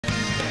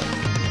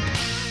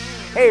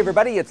Hey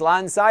everybody, it's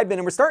Lon.TV,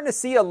 and we're starting to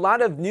see a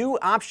lot of new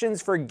options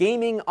for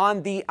gaming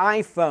on the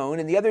iPhone.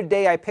 And the other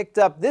day I picked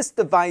up this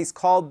device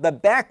called the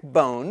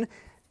Backbone.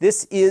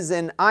 This is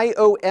an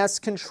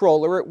iOS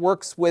controller. It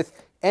works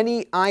with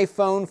any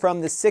iPhone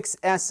from the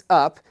 6S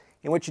up.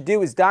 And what you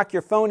do is dock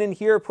your phone in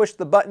here, push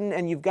the button,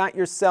 and you've got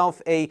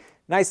yourself a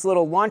nice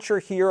little launcher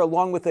here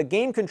along with a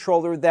game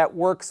controller that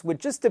works with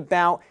just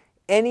about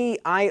any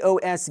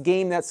iOS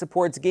game that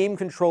supports game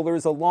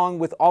controllers, along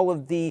with all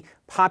of the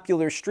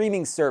popular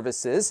streaming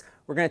services.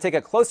 We're going to take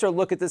a closer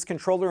look at this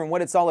controller and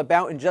what it's all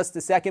about in just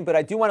a second, but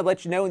I do want to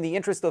let you know, in the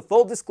interest of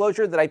full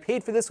disclosure, that I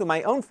paid for this with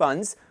my own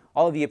funds.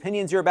 All of the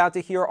opinions you're about to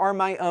hear are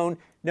my own.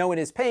 No one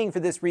is paying for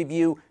this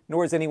review,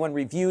 nor has anyone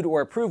reviewed or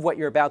approved what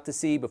you're about to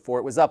see before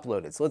it was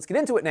uploaded. So let's get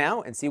into it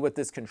now and see what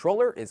this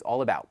controller is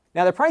all about.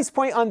 Now, the price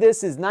point on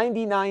this is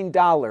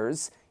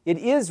 $99. It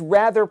is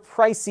rather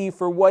pricey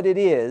for what it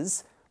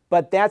is,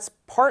 but that's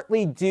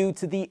partly due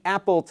to the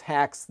Apple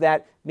tax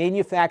that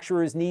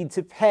manufacturers need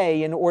to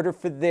pay in order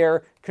for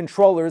their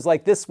controllers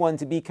like this one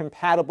to be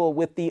compatible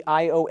with the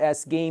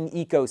iOS game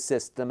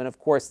ecosystem. And of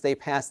course, they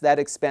pass that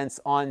expense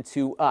on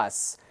to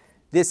us.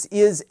 This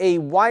is a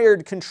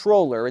wired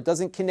controller. It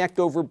doesn't connect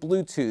over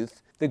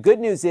Bluetooth. The good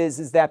news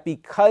is that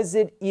because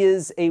it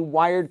is a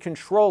wired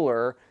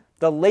controller,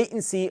 the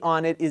latency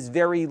on it is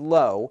very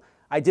low.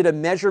 I did a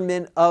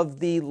measurement of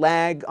the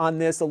lag on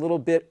this a little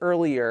bit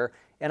earlier,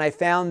 and I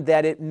found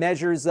that it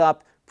measures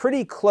up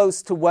pretty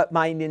close to what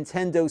my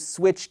Nintendo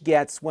Switch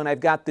gets when I've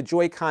got the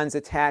Joy-Cons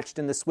attached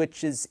and the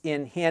Switch is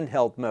in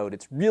handheld mode.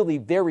 It's really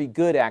very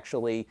good,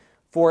 actually,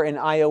 for an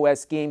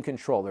iOS game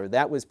controller.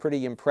 That was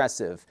pretty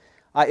impressive.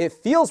 It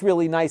feels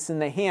really nice in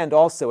the hand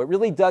also. It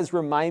really does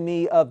remind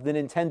me of the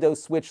Nintendo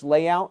Switch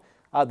layout.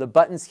 The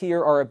buttons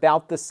here are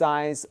about the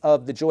size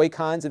of the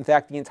Joy-Cons. In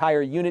fact, the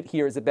entire unit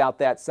here is about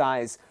that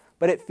size,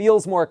 but it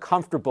feels more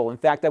comfortable. In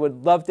fact, I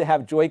would love to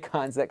have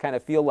Joy-Cons that kind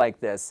of feel like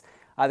this.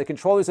 The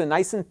controllers are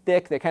nice and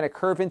thick. They kind of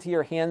curve into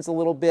your hands a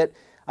little bit.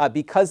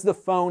 Because the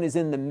phone is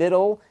in the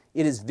middle,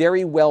 it is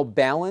very well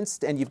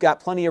balanced, and you've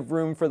got plenty of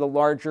room for the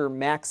larger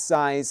max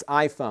size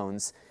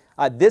iPhones.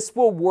 This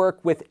will work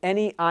with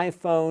any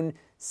iPhone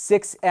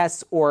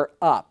 6S or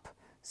up.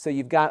 So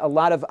you've got a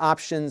lot of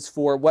options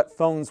for what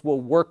phones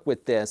will work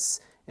with this.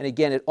 And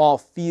again, it all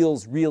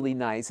feels really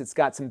nice. It's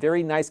got some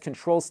very nice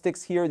control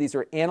sticks here. These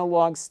are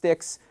analog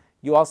sticks.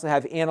 You also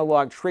have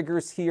analog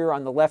triggers here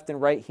on the left and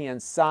right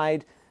hand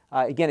side.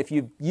 Again, if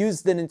you've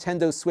used the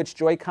Nintendo Switch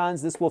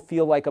Joy-Cons, this will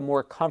feel like a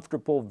more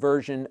comfortable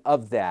version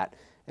of that.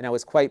 And I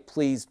was quite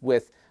pleased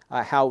with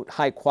how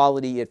high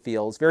quality it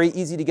feels. Very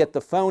easy to get the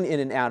phone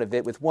in and out of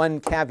it, with one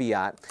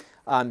caveat.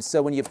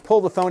 So when you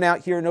pull the phone out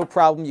here, no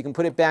problem. You can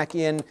put it back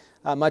in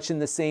much in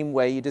the same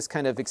way. You just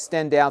kind of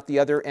extend out the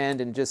other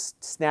end and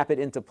just snap it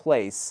into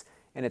place,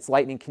 and its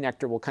lightning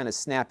connector will kind of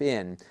snap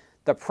in.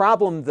 The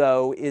problem,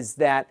 though, is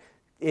that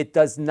it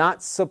does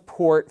not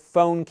support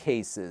phone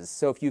cases.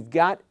 So if you've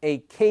got a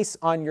case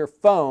on your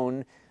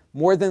phone,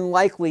 more than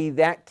likely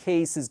that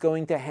case is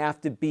going to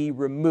have to be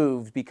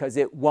removed because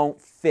it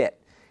won't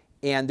fit.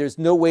 And there's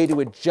no way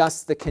to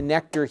adjust the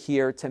connector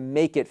here to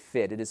make it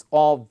fit. It is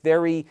all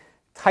very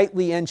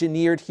tightly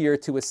engineered here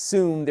to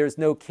assume there's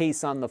no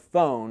case on the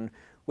phone,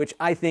 which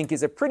I think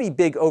is a pretty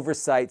big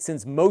oversight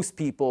since most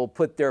people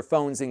put their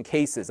phones in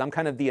cases. I'm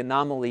kind of the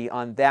anomaly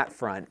on that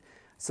front.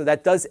 So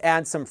that does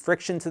add some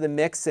friction to the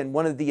mix, and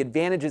one of the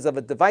advantages of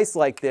a device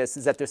like this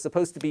is that they're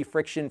supposed to be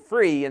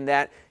friction-free, in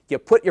that you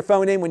put your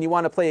phone in when you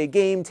want to play a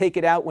game, take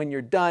it out when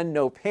you're done,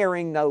 no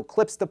pairing, no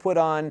clips to put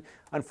on.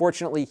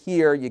 Unfortunately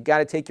here, you got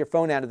to take your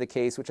phone out of the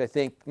case, which I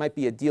think might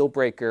be a deal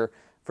breaker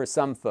for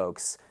some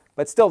folks.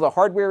 But still, the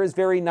hardware is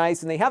very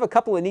nice, and they have a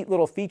couple of neat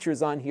little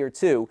features on here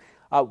too.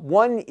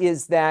 One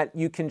is that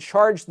you can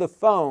charge the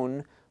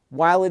phone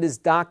while it is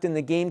docked in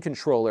the game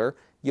controller.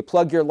 You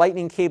plug your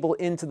lightning cable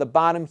into the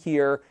bottom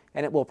here,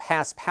 and it will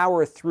pass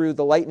power through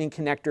the lightning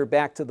connector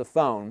back to the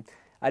phone.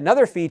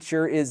 Another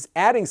feature is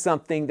adding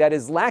something that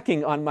is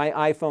lacking on my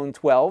iPhone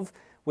 12,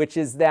 which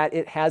is that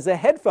it has a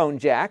headphone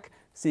jack,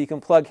 so you can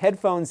plug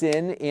headphones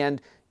in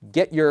and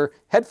get your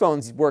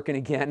headphones working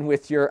again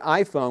with your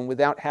iPhone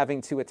without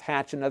having to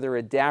attach another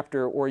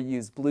adapter or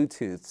use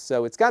Bluetooth.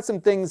 So it's got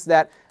some things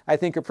that I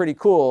think are pretty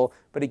cool,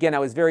 but again, I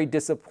was very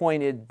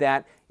disappointed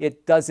that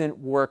it doesn't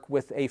work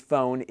with a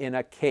phone in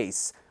a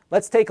case.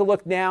 Let's take a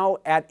look now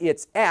at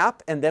its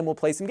app, and then we'll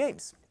play some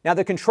games. Now,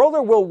 the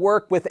controller will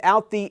work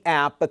without the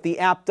app, but the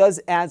app does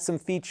add some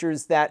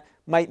features that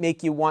might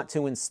make you want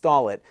to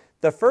install it.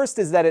 The first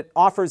is that it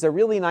offers a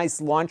really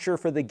nice launcher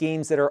for the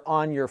games that are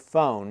on your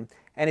phone.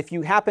 And if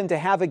you happen to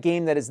have a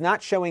game that is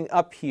not showing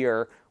up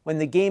here, when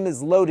the game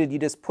is loaded, you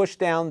just push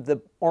down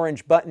the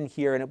orange button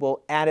here and it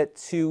will add it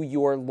to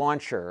your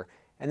launcher.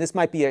 And this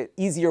might be an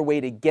easier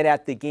way to get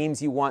at the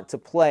games you want to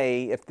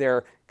play if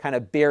they're kind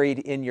of buried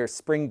in your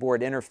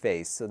Springboard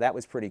interface. So that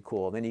was pretty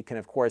cool. Then you can,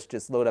 of course,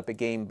 just load up a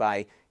game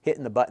by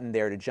hitting the button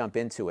there to jump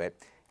into it.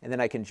 And then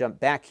I can jump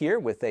back here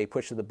with a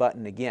push of the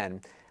button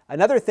again.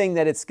 Another thing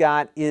that it's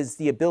got is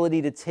the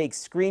ability to take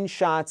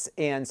screenshots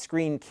and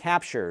screen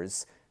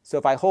captures. So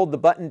if I hold the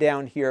button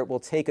down here, it will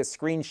take a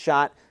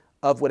screenshot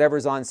of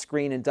whatever's on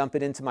screen and dump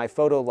it into my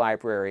photo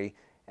library.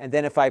 And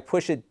then if I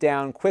push it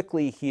down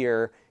quickly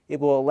here, it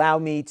will allow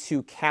me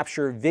to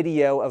capture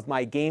video of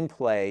my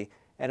gameplay,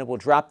 and it will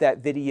drop that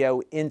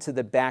video into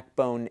the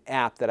Backbone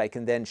app that I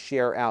can then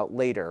share out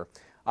later.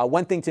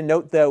 One thing to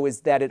note, though,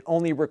 is that it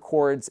only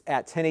records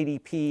at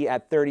 1080p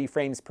at 30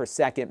 frames per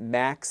second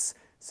max,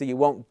 so you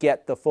won't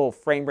get the full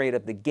frame rate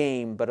of the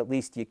game, but at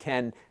least you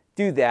can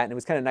do that. And it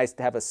was kind of nice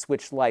to have a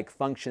switch-like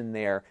function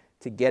there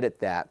to get at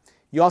that.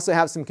 You also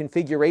have some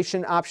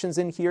configuration options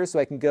in here, so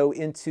I can go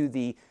into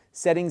the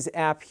Settings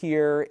app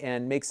here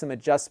and make some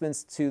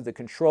adjustments to the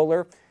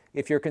controller.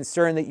 If you're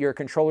concerned that your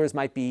controllers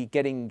might be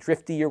getting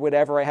drifty or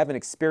whatever, I haven't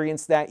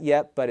experienced that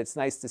yet, but it's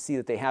nice to see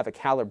that they have a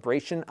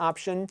calibration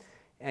option,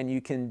 and you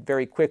can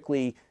very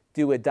quickly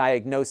do a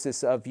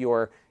diagnosis of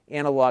your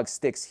analog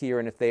sticks here,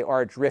 and if they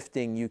are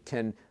drifting, you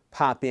can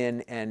pop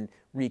in and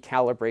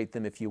recalibrate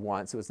them if you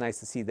want. So it's nice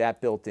to see that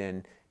built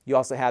in. You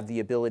also have the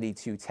ability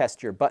to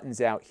test your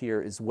buttons out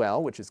here as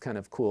well, which is kind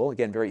of cool.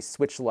 Again, very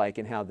Switch-like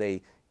in how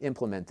they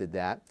implemented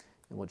that.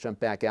 And we'll jump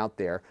back out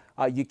there.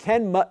 You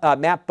can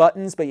map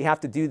buttons, but you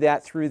have to do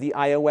that through the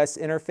iOS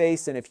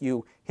interface. And if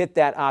you hit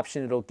that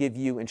option, it'll give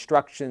you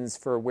instructions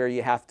for where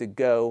you have to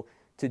go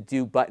to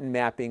do button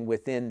mapping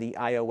within the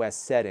iOS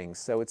settings.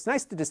 So it's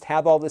nice to just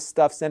have all this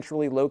stuff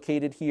centrally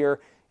located here,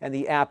 and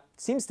the app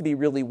seems to be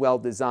really well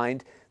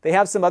designed. They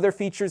have some other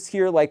features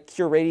here, like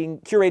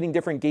curating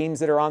different games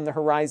that are on the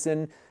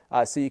horizon,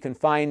 so you can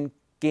find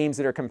games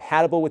that are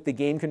compatible with the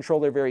game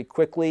controller very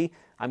quickly.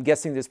 I'm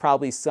guessing there's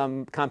probably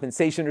some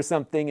compensation or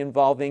something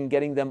involving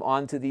getting them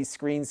onto these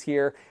screens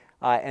here.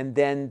 And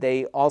then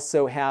they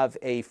also have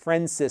a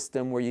friend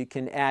system where you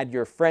can add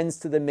your friends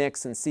to the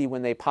mix and see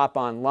when they pop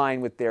online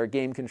with their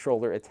game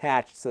controller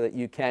attached, so that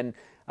you can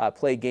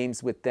play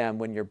games with them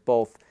when you're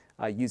both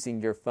using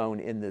your phone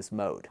in this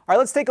mode. All right,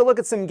 let's take a look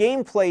at some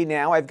gameplay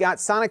now. I've got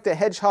Sonic the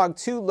Hedgehog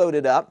 2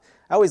 loaded up.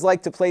 I always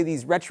like to play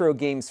these retro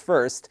games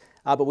first,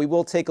 but we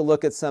will take a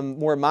look at some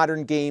more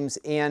modern games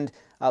and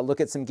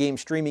look at some game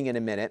streaming in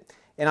a minute.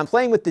 And I'm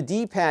playing with the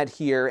D-pad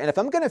here, and if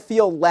I'm going to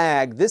feel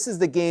lag, this is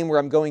the game where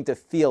I'm going to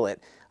feel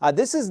it.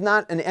 This is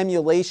not an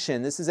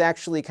emulation. This is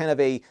actually kind of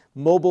a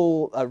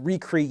mobile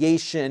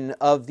recreation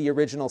of the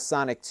original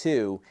Sonic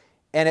 2.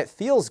 And it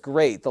feels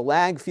great. The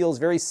lag feels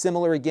very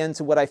similar again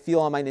to what I feel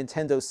on my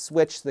Nintendo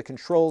Switch. The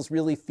controls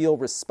really feel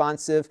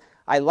responsive.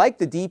 I like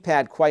the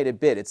D-pad quite a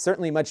bit. It's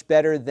certainly much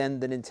better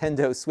than the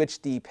Nintendo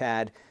Switch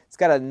D-pad. It's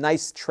got a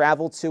nice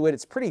travel to it.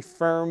 It's pretty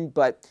firm,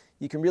 but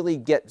you can really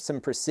get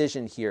some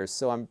precision here.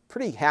 So I'm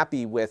pretty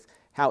happy with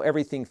how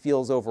everything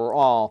feels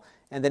overall.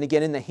 And then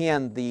again, in the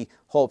hand, the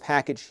whole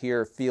package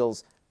here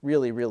feels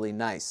really, really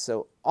nice.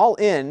 So all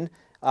in,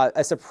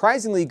 a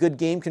surprisingly good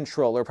game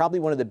controller,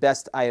 probably one of the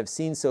best I have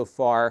seen so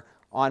far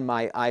on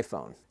my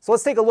iPhone. So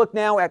let's take a look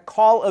now at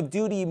Call of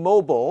Duty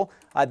Mobile.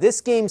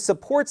 This game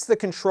supports the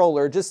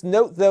controller. Just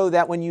note, though,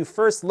 that when you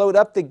first load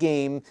up the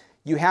game,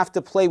 you have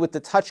to play with the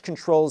touch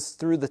controls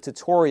through the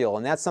tutorial,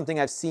 and that's something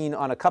I've seen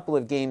on a couple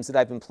of games that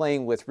I've been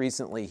playing with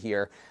recently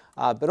here.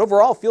 But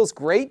overall, feels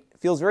great.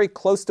 Feels very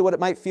close to what it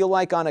might feel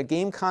like on a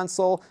game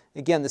console.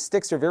 Again, the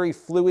sticks are very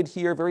fluid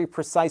here, very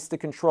precise to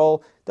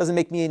control. Doesn't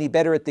make me any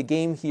better at the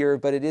game here,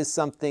 but it is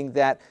something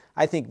that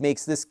I think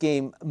makes this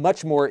game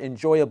much more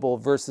enjoyable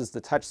versus the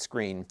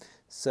touchscreen.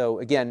 So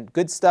again,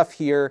 good stuff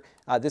here,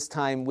 this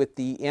time with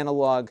the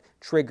analog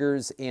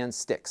triggers and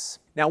sticks.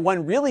 Now,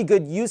 one really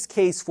good use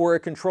case for a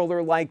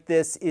controller like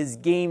this is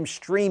game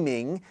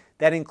streaming.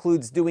 That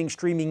includes doing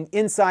streaming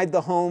inside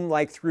the home,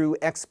 like through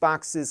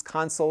Xbox's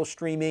console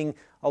streaming,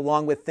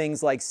 along with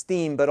things like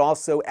Steam, but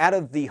also out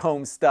of the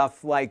home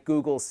stuff like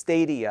Google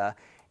Stadia.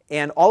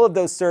 And all of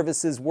those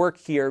services work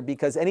here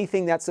because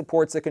anything that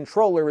supports a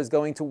controller is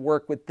going to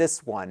work with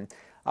this one.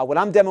 What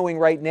I'm demoing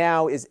right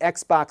now is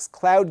Xbox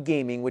Cloud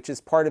Gaming, which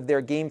is part of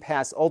their Game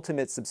Pass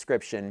Ultimate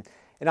subscription.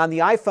 And on the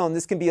iPhone,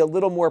 this can be a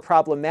little more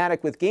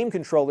problematic with game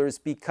controllers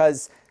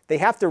because they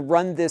have to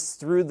run this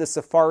through the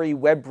Safari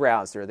web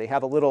browser. They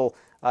have a little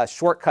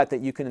shortcut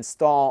that you can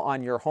install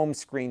on your home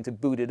screen to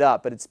boot it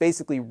up, but it's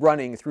basically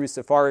running through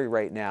Safari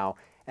right now.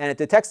 And it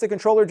detects the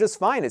controller just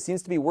fine. It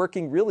seems to be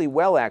working really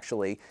well,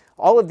 actually.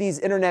 All of these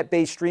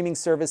internet-based streaming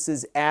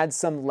services add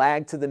some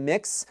lag to the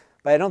mix,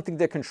 but I don't think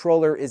the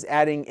controller is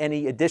adding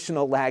any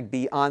additional lag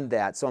beyond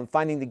that. So I'm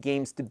finding the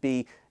games to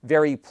be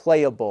very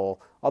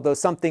playable, although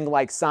something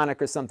like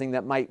Sonic or something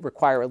that might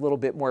require a little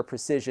bit more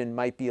precision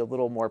might be a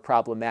little more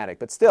problematic.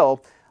 But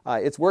still,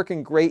 it's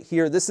working great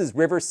here. This is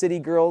River City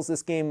Girls.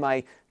 This game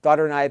my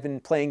daughter and I have been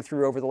playing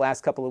through over the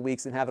last couple of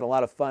weeks and having a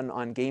lot of fun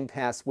on Game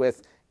Pass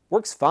with.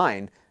 Works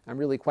fine. I'm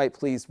really quite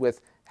pleased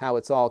with how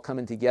it's all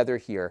coming together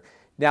here.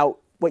 Now,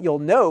 what you'll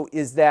note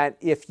is that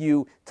if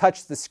you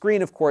touch the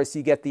screen, of course,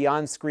 you get the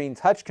on-screen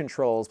touch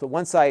controls. But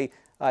once I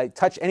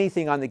touch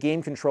anything on the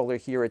game controller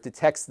here, it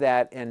detects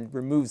that and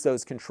removes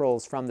those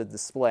controls from the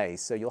display.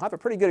 So you'll have a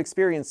pretty good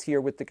experience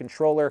here with the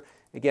controller.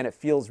 Again, it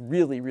feels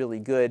really, really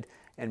good.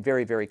 and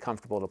very, very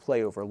comfortable to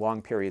play over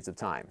long periods of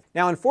time.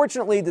 Now,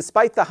 unfortunately,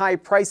 despite the high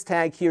price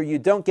tag here, you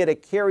don't get a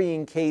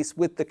carrying case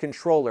with the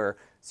controller,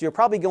 so you're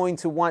probably going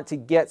to want to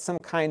get some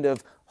kind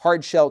of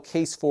hard shell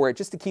case for it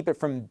just to keep it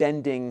from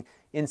bending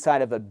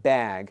inside of a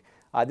bag.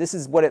 This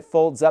is what it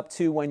folds up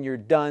to when you're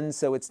done,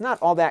 so it's not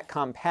all that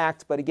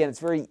compact, but again, it's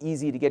very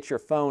easy to get your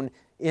phone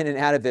in and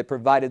out of it,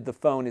 provided the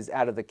phone is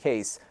out of the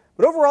case.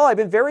 But overall, I've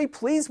been very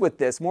pleased with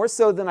this, more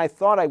so than I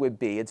thought I would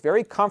be. It's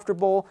very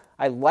comfortable.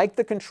 I like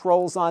the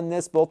controls on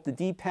this, both the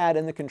D-pad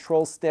and the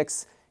control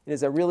sticks. It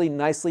is a really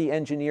nicely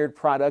engineered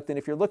product, and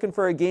if you're looking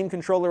for a game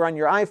controller on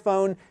your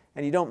iPhone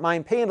and you don't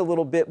mind paying a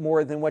little bit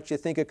more than what you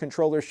think a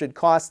controller should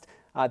cost,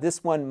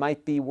 this one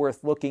might be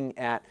worth looking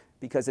at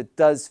because it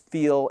does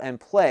feel and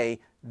play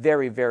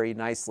very, very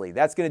nicely.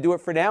 That's going to do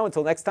it for now.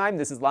 Until next time,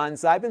 this is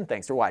Lon.TV.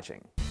 Thanks for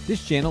watching.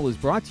 This channel is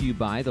brought to you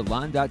by the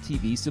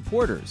Lon.TV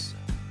supporters,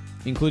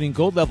 including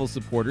gold level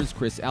supporters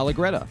Chris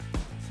Allegretta,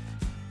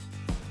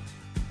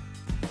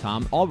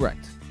 Tom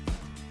Albrecht,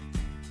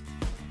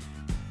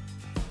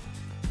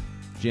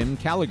 Jim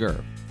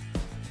Callagher,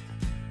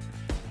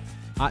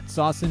 Hot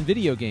Sauce and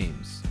Video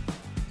Games,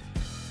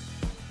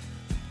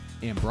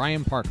 and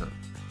Brian Parker.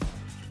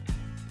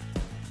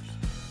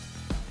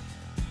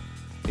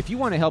 If you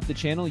want to help the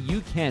channel,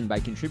 you can by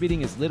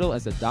contributing as little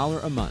as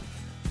 $1 a month.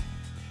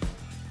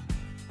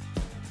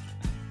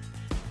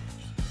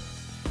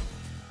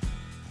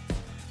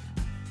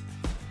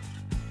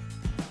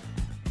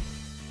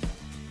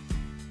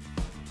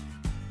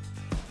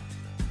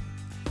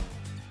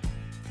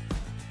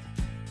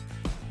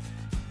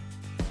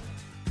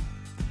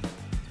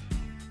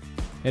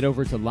 Head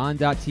over to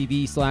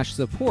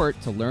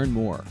lon.tv/support to learn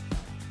more.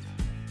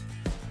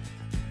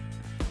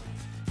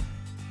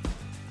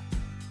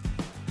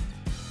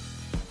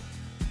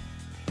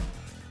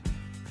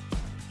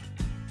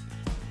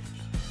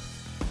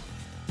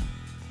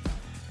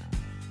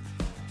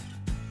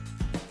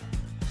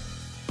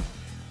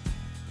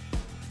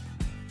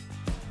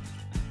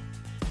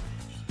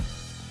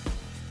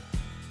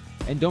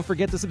 And don't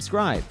forget to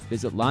subscribe.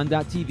 Visit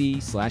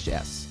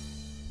lon.tv/s.